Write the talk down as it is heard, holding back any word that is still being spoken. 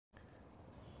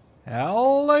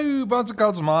Hello, boys and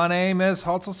girls, my name is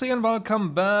HotCC and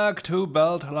welcome back to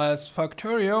Beltless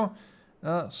Factorio.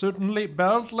 Certainly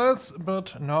beltless,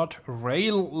 but not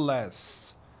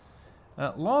railless.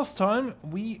 Last time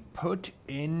we put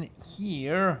in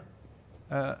here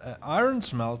an iron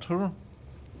smelter,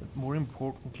 but more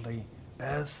importantly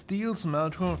a steel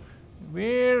smelter,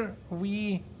 where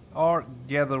we are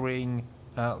gathering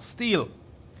steel.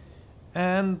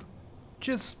 And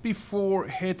just before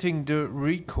hitting the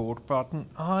record button,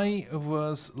 I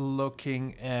was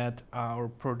looking at our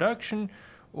production,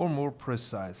 or more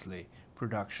precisely,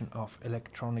 production of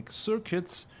electronic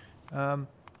circuits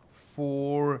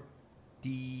for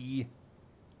the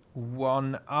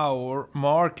 1 hour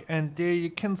mark, and there you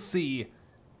can see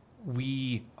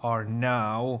we are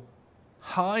now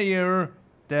higher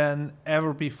than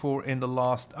ever before in the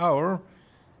last hour,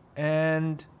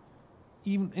 and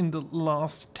even in the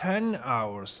last 10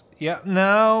 hours. Yeah,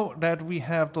 now that we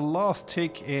have the last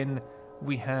tick in,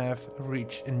 we have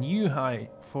reached a new high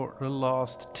for the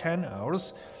last 10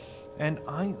 hours. And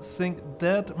I think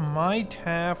that might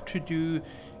have to do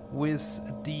with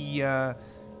the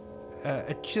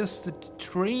adjusted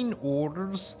train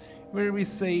orders, where we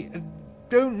say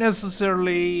don't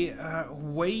necessarily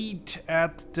wait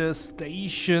at the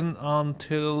station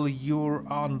until you're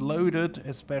unloaded,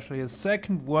 especially a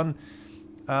second one.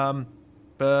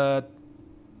 But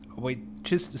wait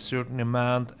just a certain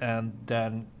amount and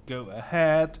then go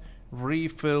ahead,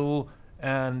 refill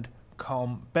and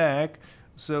come back,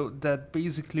 so that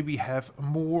basically we have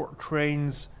more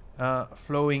trains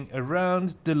flowing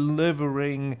around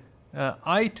delivering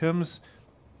items,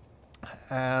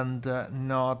 and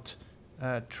not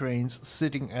trains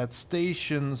sitting at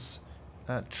stations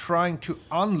trying to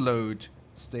unload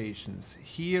stations.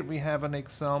 Here we have an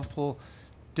example.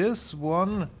 This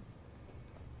one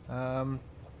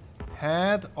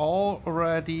had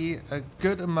already a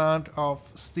good amount of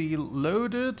steel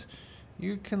loaded.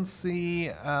 You can see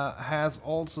has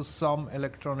also some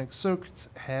electronic circuits,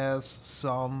 has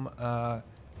some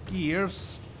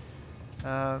gears,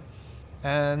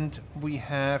 and we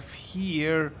have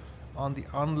here on the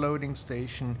unloading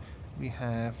station we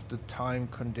have the time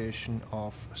condition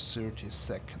of 30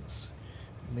 seconds.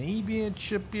 Maybe it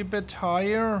should be a bit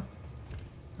higher.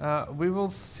 We will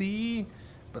see,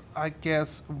 but I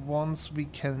guess once we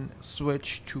can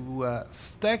switch to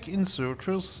stack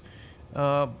inserters,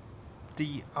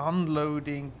 the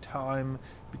unloading time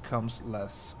becomes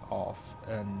less of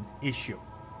an issue.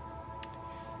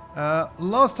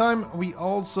 Last time we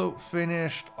also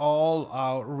finished all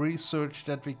our research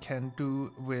that we can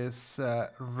do with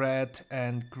red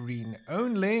and green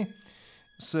only.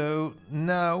 So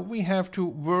now we have to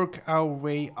work our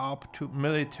way up to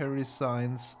military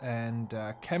science and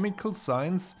chemical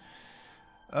science.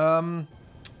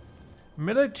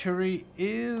 Military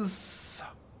is,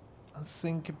 I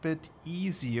think, a bit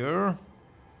easier.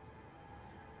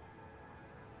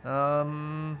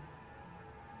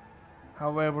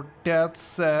 However, that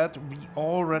said, we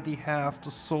already have the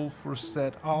sulfur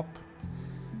set up.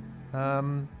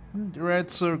 The red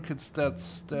circuits,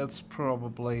 that's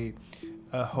probably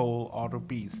a whole other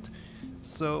beast.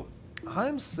 So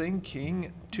I'm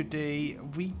thinking today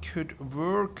we could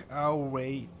work our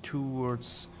way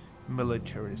towards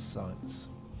military science,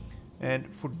 and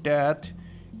for that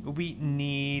we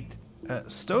need a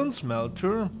stone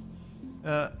smelter,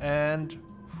 and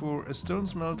for a stone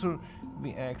smelter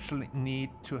we actually need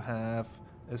to have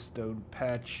a stone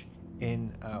patch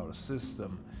in our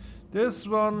system. This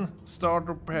one,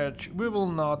 starter patch, we will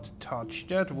not touch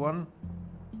that one.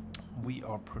 We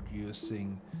are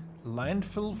producing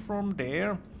landfill from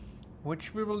there,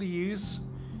 which we will use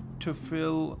to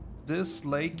fill this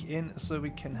lake in, so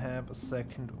we can have a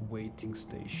second waiting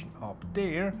station up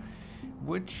there,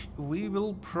 which we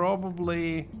will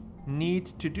probably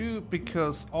need to do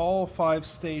because all 5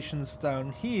 stations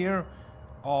down here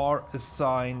are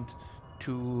assigned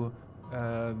to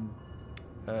a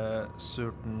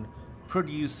certain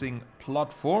producing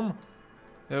platform.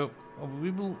 So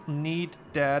we will need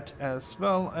that as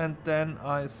well, and then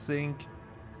I think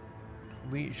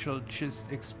we shall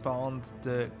just expand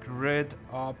the grid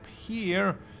up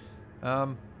here,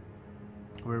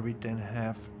 where we then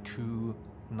have 2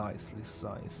 nicely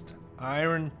sized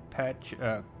iron patch,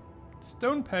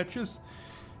 stone patches,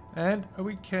 and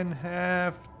we can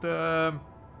have the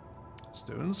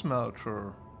stone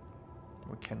smelter.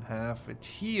 We can have it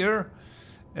here.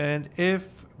 And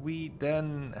if we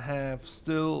then have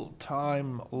still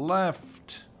time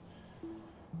left,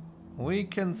 we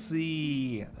can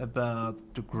see about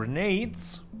the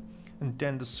grenades. And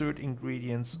then the third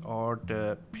ingredients are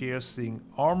the piercing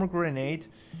armor grenade,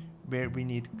 where we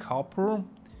need copper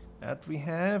that we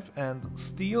have, and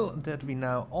steel that we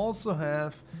now also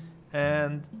have,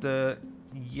 and the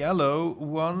yellow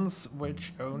ones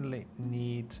which only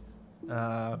need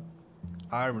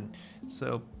iron.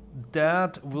 So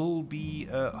that will be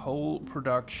a whole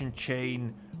production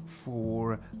chain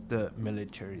for the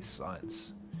military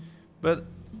science. But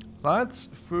let's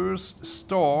first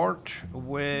start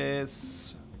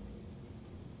with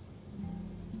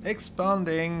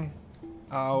expanding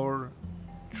our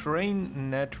train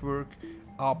network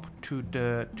up to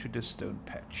the stone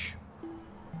patch.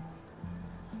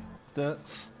 The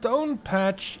stone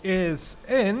patch is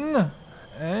in,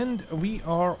 and we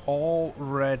are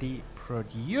already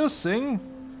producing.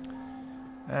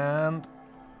 And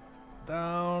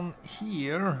down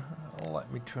here,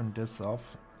 let me turn this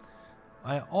off.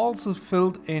 I also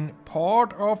filled in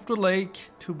part of the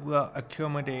lake to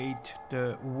accommodate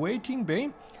the waiting bay,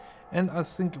 and I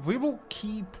think we will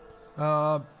keep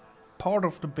part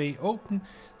of the bay open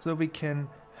so we can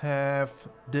have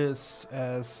this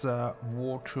as a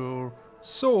water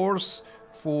source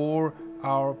for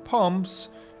our pumps,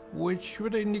 which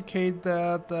would indicate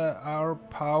that our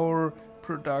power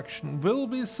production will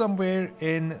be somewhere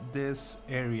in this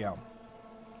area.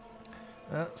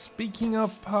 Speaking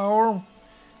of power,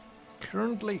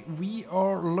 currently we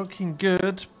are looking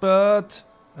good, but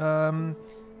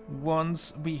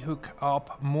once we hook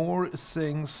up more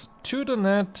things to the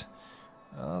net,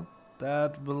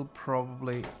 that will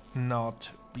probably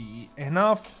not be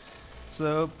enough.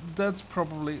 So that's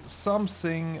probably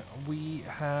something we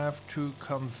have to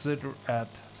consider at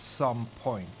some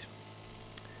point.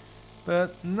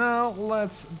 But now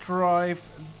let's drive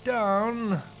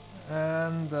down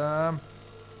and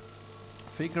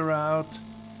figure out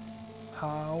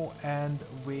how and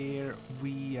where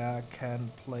we can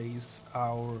place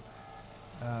our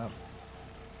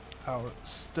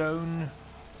stone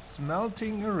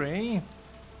smelting array.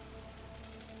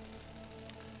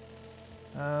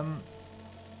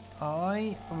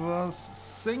 I was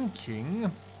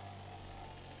thinking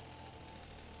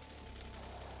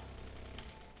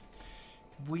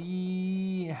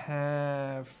we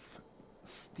have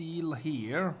steel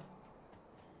here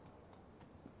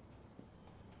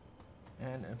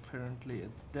and apparently a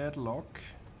deadlock.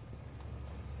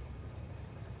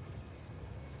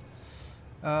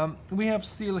 We have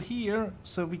steel here,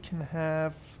 so we can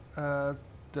have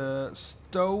the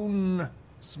stone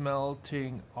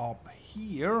smelting up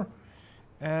here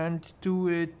and do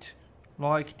it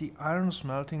like the iron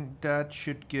smelting. That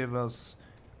should give us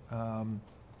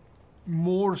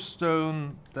more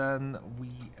stone than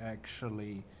we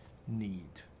actually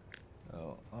need.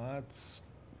 So let's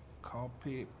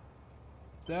copy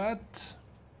that,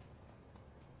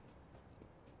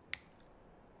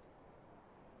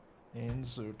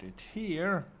 insert it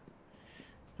here,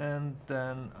 and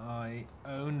then I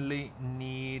only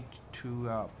need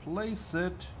to place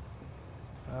it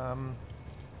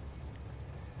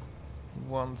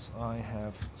once I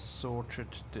have sorted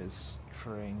this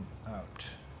train out.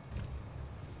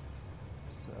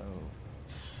 So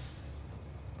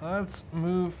let's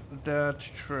move that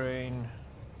train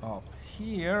up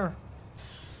here,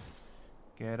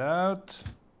 get out,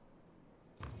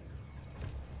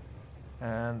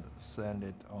 and send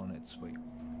it on its way.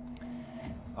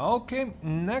 Okay,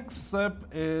 next step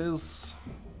is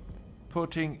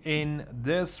putting in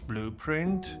this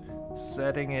blueprint,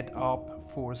 setting it up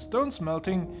for stone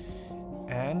smelting,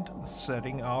 and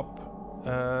setting up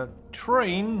a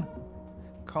train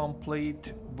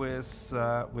complete with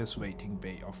waiting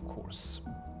bay, of course.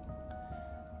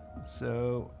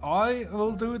 So I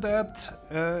will do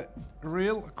that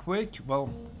real quick. Well,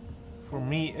 for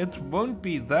me it won't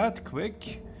be that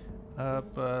quick,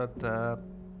 but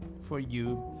for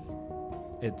you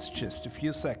it's just a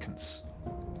few seconds.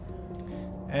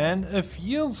 And a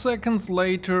few seconds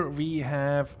later we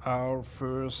have our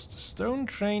first stone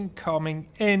train coming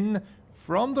in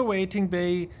from the waiting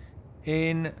bay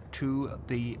into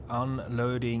the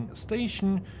unloading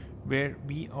station where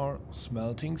we are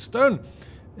smelting stone.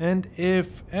 And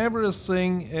if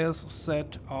everything is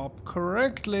set up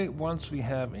correctly, once we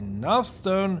have enough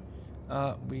stone,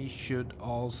 we should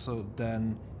also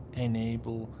then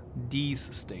enable these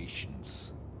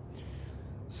stations.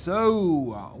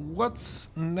 So, what's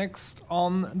next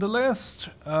on the list?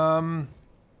 I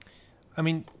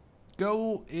mean,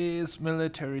 goal is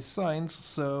military science,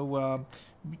 so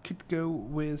we could go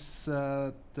with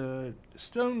the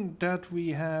stone that we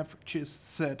have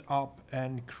just set up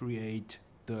and create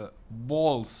the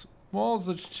walls. Walls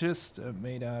are just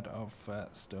made out of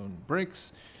stone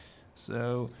bricks,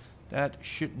 so that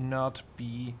should not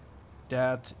be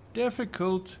that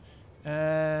difficult.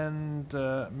 and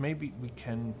maybe we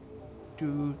can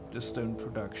do the stone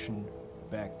production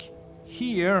back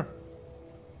here,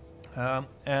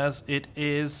 as it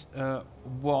is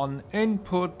one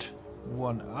input,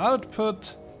 one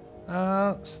output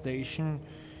station.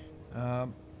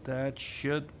 That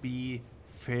should be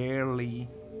fairly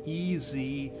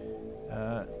easy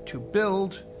to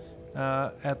build.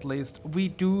 At least we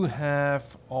do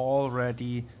have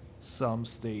already some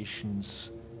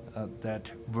stations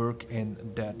that work in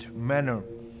that manner.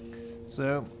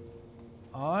 So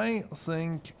I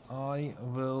think I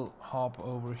will hop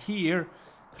over here,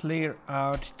 clear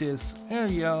out this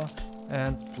area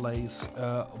and place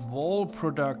a wall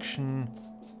production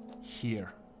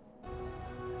here.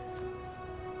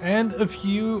 And a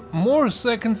few more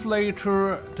seconds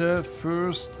later, the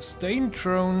first stain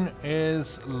drone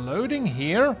is loading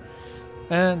here.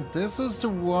 And this is the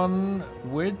one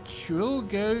which will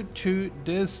go to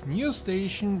this new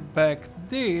station back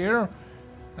there,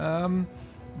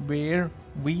 where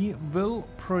we will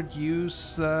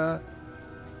produce the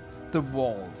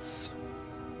walls.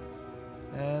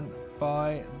 And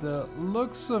by the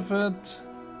looks of it,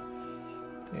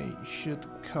 they should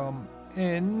come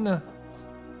in.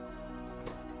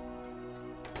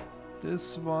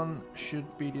 This one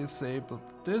should be disabled.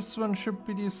 This one should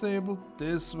be disabled.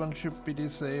 This one should be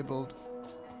disabled.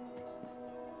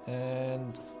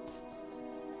 And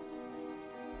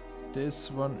this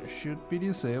one should be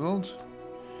disabled.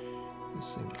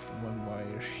 Missing one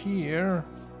wire here.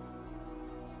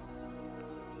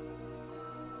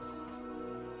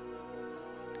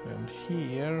 And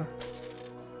here.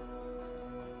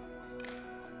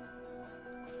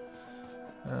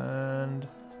 And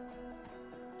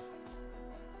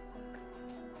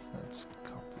let's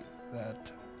copy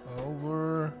that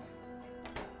over.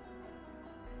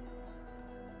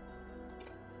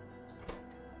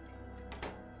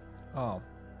 Oh.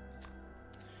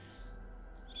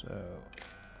 So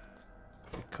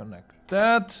if we connect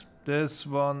that, this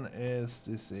one is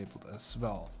disabled as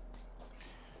well.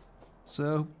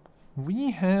 So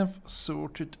we have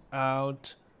sorted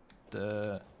out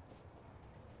the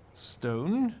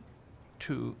stone,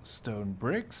 2 stone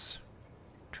bricks,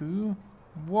 2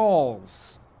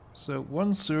 walls. So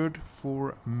 1/3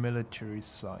 for military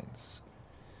science.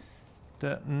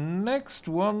 The next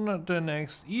one, the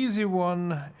next easy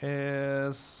one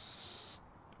are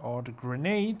the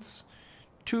grenades.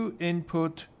 2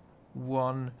 input,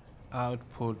 1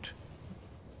 output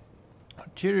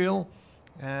material.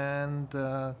 And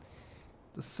the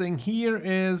thing here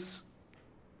is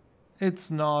it's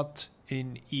not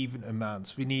in even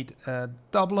amounts. We need a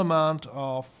double amount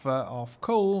of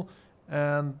coal,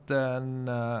 and then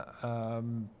I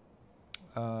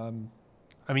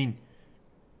mean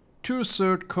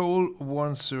 2/3 coal,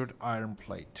 1/3 iron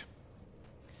plate.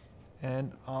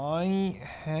 And I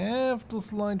have the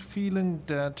slight feeling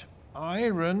that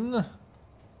iron,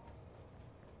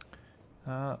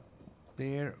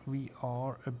 there we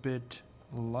are a bit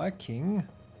lacking.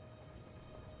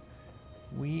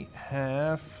 We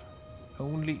have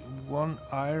only 1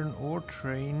 iron ore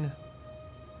train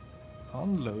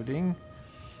unloading.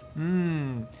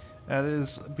 That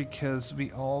is because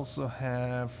we also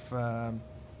have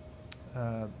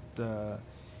the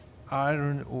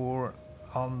iron ore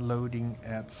unloading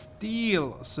at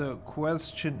steel. So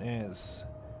question is,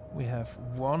 we have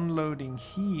 1 loading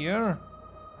here.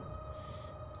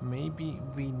 Maybe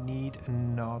we need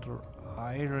another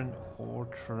iron ore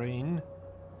train,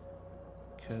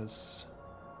 because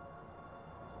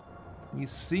we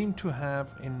seem to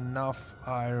have enough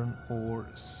iron ore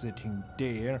sitting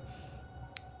there.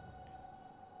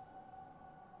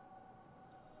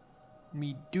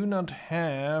 We do not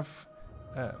have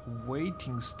a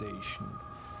waiting station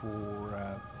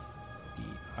for the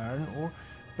iron ore,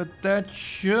 but that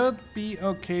should be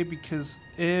okay, because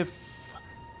if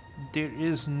there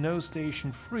is no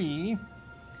station free,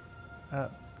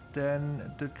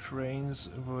 then the trains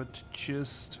would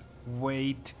just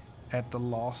wait at the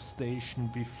last station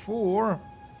before,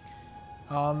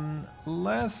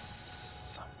 unless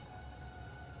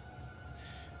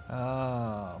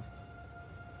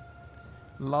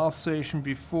last station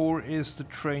before is the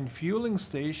train fueling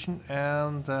station,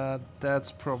 and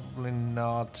that's probably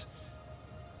not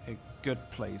a good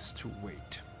place to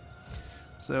wait.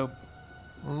 So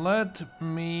let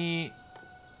me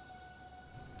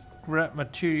grab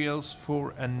materials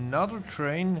for another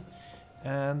train,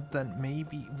 and then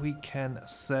maybe we can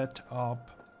set up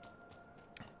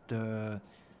the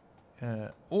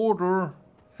order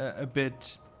a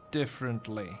bit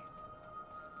differently,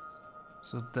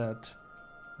 so that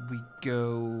we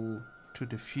go to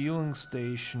the fueling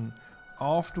station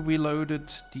after we loaded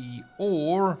the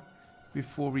ore,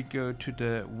 before we go to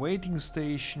the waiting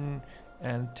station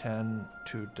and then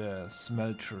to the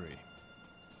smeltery.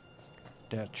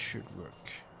 That should work.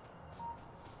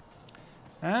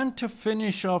 And to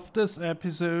finish off this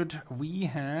episode, we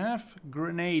have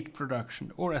grenade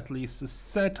production, or at least a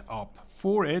setup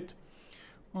for it.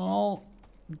 Well,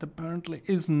 it apparently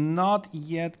is not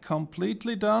yet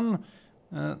completely done.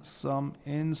 Some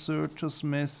inserters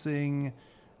missing,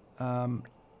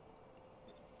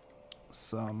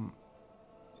 some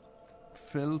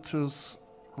filters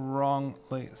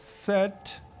wrongly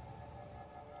set.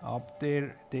 Up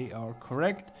there they are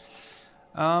correct.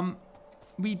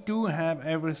 We do have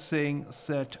everything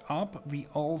set up. We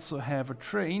also have a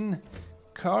train,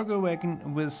 cargo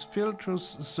wagon with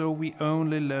filters, so we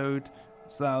only load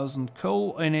 1000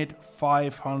 coal in it,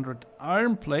 500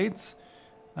 iron plates,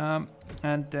 and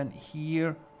then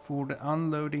here for the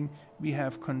unloading we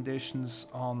have conditions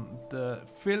on the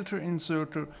filter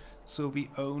inserter, so we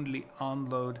only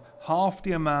unload half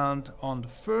the amount on the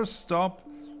first stop,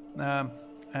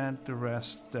 and the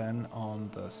rest then on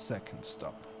the second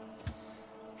stop.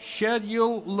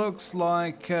 Schedule looks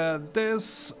like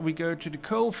this. We go to the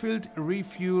coal field,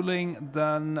 refueling,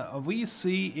 then we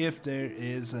see if there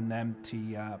is an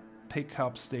empty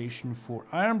pickup station for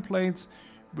iron plates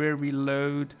where we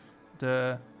load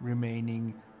the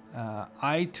remaining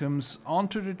items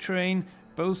onto the train,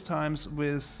 both times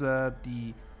with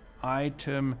the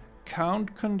item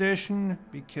count condition,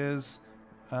 because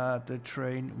the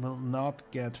train will not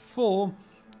get full.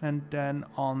 And then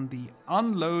on the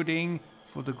unloading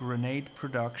for the grenade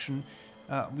production,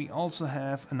 we also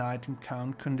have an item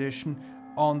count condition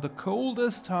on the coal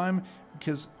this time,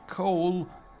 because coal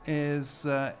is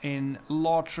in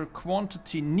larger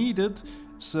quantity needed,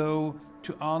 so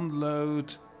to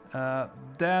unload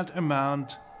that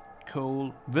amount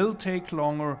coal will take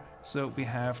longer, so we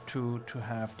have to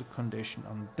have the condition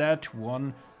on that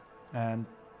one. And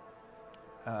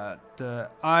the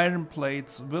iron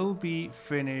plates will be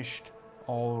finished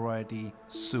already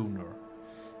sooner.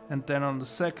 And then on the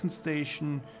second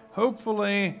station,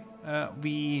 hopefully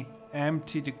we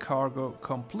empty the cargo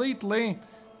completely.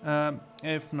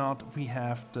 If not, we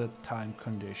have the time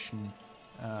condition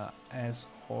as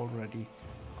already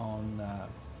on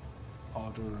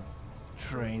other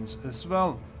trains as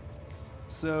well.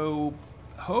 So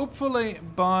hopefully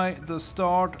by the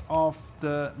start of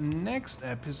the next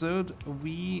episode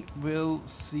we will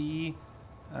see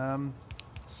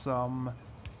some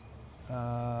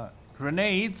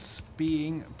grenades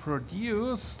being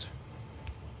produced,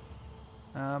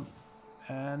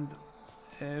 and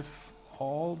if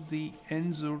all the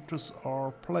inserters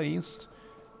are placed,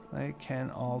 they can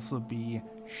also be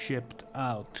shipped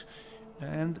out,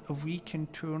 and we can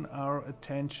turn our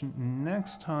attention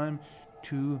next time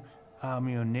to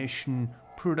ammunition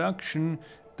production,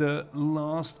 the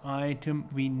last item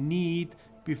we need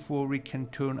before we can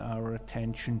turn our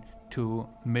attention to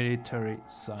military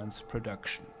science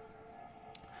production.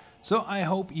 So I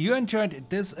hope you enjoyed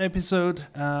this episode.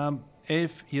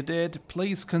 If you did,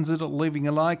 please consider leaving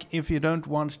a like. If you don't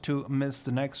want to miss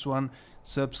the next one,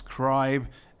 subscribe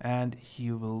and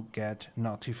you will get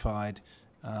notified.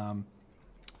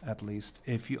 At least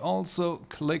if you also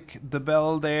click the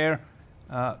bell there,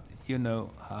 you know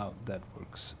how that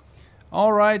works.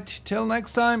 Alright, till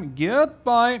next time,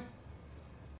 goodbye.